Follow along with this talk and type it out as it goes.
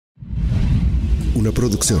Una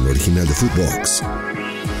producción original de Footbox.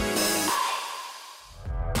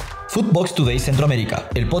 Footbox Today Centroamérica,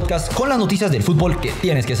 el podcast con las noticias del fútbol que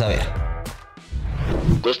tienes que saber.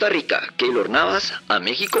 Costa Rica, Keylor Navas a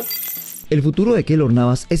México. El futuro de Keylor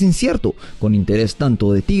Navas es incierto, con interés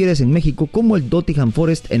tanto de Tigres en México como el Nottingham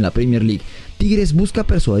Forest en la Premier League. Tigres busca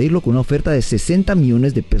persuadirlo con una oferta de 60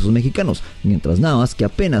 millones de pesos mexicanos, mientras Navas, que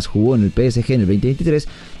apenas jugó en el PSG en el 2023,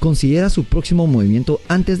 considera su próximo movimiento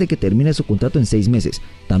antes de que termine su contrato en 6 meses.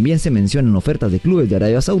 También se mencionan ofertas de clubes de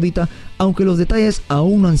Arabia Saudita, aunque los detalles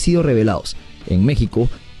aún no han sido revelados. En México,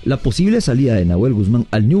 la posible salida de Nahuel Guzmán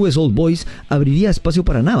al Newell's Old Boys abriría espacio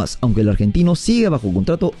para Navas, aunque el argentino sigue bajo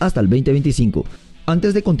contrato hasta el 2025.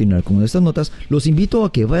 Antes de continuar con estas notas, los invito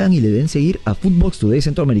a que vayan y le den seguir a Footbox Today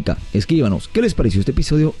Centroamérica. Escríbanos qué les pareció este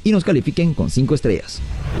episodio y nos califiquen con 5 estrellas.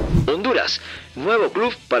 Honduras, nuevo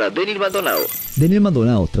club para Denil Maldonado. Denil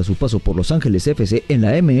Maldonado, tras su paso por Los Ángeles FC en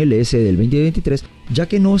la MLS del 2023, ya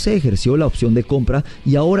que no se ejerció la opción de compra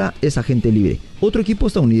y ahora es agente libre. Otro equipo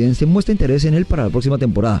estadounidense muestra interés en él para la próxima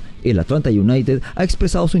temporada. El Atlanta United ha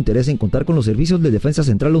expresado su interés en contar con los servicios del defensa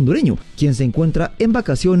central hondureño, quien se encuentra en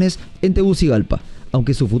vacaciones en Tegucigalpa.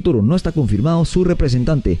 Aunque su futuro no está confirmado, su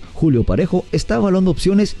representante, Julio Parejo, está evaluando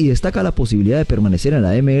opciones y destaca la posibilidad de permanecer en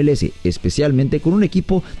la MLS, especialmente con un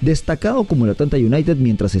equipo destacado como el Atlanta United.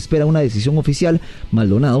 Mientras espera una decisión oficial,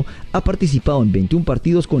 Maldonado ha participado en 21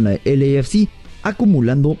 partidos con la LAFC,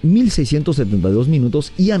 acumulando 1.672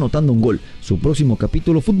 minutos y anotando un gol. Su próximo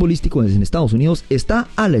capítulo futbolístico en Estados Unidos está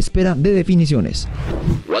a la espera de definiciones.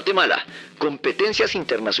 Guatemala, competencias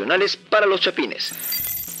internacionales para los chapines.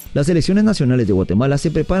 Las selecciones nacionales de Guatemala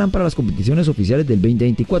se preparan para las competiciones oficiales del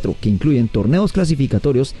 2024, que incluyen torneos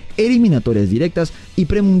clasificatorios, eliminatorias directas y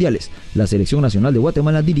premundiales. La selección nacional de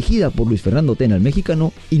Guatemala, dirigida por Luis Fernando Tena, el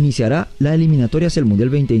mexicano, iniciará la eliminatoria hacia el Mundial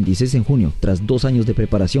 2026 en junio, tras 2 años de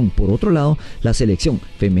preparación. Por otro lado, la selección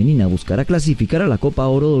femenina buscará clasificar a la Copa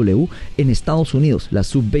Oro W en Estados Unidos. La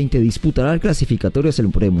Sub-20 disputará el clasificatorio hacia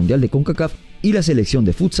el premundial de CONCACAF y la selección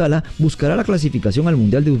de futsala buscará la clasificación al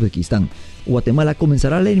Mundial de Uzbekistán. Guatemala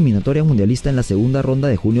comenzará la eliminatoria mundialista en la segunda ronda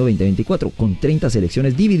de junio 2024, con 30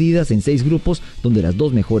 selecciones divididas en 6 grupos, donde las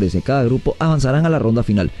 2 mejores de cada grupo avanzarán a la ronda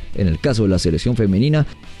final. En el caso de la selección femenina,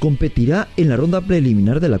 competirá en la ronda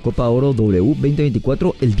preliminar de la Copa Oro W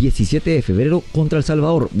 2024 el 17 de febrero contra El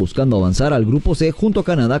Salvador, buscando avanzar al grupo C junto a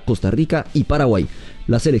Canadá, Costa Rica y Paraguay.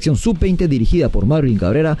 La selección Sub-20, dirigida por Marvin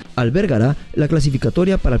Cabrera, albergará la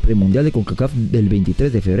clasificatoria para el premundial de CONCACAF del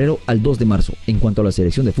 23 de febrero al 2 de marzo. En cuanto a la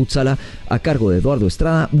selección de futsala, a cargo de Eduardo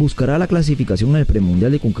Estrada, buscará la clasificación en el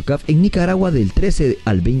premundial de CONCACAF en Nicaragua del 13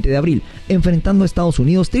 al 20 de abril, enfrentando a Estados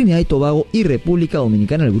Unidos, Trinidad y Tobago y República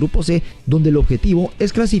Dominicana en el grupo C, donde el objetivo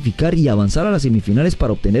es clasificar y avanzar a las semifinales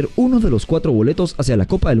para obtener uno de los 4 boletos hacia la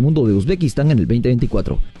Copa del Mundo de Uzbekistán en el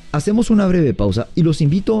 2024. Hacemos una breve pausa y los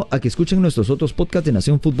invito a que escuchen nuestros otros podcasts de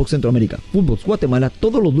Nación Footbox Centroamérica, Footbox Guatemala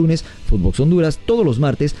todos los lunes, Footbox Honduras todos los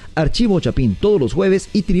martes, Archivo Chapín todos los jueves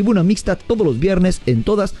y Tribuna Mixta todos los viernes en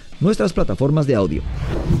todas nuestras plataformas de audio.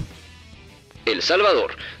 El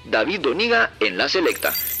Salvador, David Dóniga en la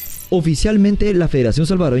selecta. Oficialmente, la Federación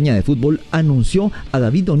Salvadoreña de Fútbol anunció a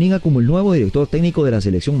David Dóniga como el nuevo director técnico de la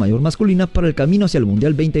selección mayor masculina para el camino hacia el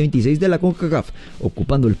Mundial 2026 de la CONCACAF,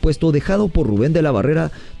 ocupando el puesto dejado por Rubén de la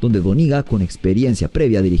Barrera, donde Dóniga, con experiencia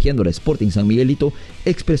previa dirigiendo al Sporting San Miguelito,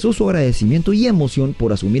 expresó su agradecimiento y emoción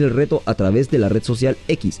por asumir el reto a través de la red social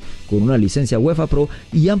X. Con una licencia UEFA Pro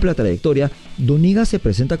y amplia trayectoria, Dóniga se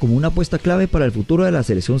presenta como una apuesta clave para el futuro de la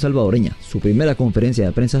selección salvadoreña. Su primera conferencia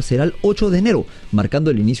de prensa será el 8 de enero,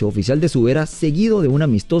 marcando el inicio oficial de su era, seguido de un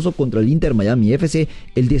amistoso contra el Inter Miami FC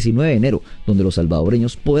el 19 de enero, donde los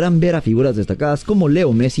salvadoreños podrán ver a figuras destacadas como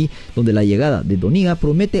Leo Messi, donde la llegada de Dóniga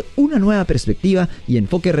promete una nueva perspectiva y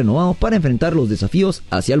enfoque renovado para enfrentar los desafíos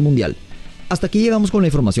hacia el Mundial. Hasta aquí llegamos con la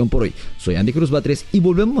información por hoy. Soy Andy Cruz Batres y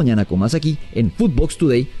volvemos mañana con más aquí en Footbox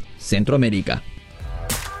Today Centroamérica.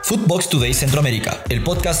 Footbox Today Centroamérica, el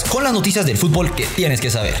podcast con las noticias del fútbol que tienes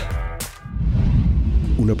que saber.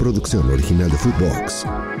 Una producción original de Footbox.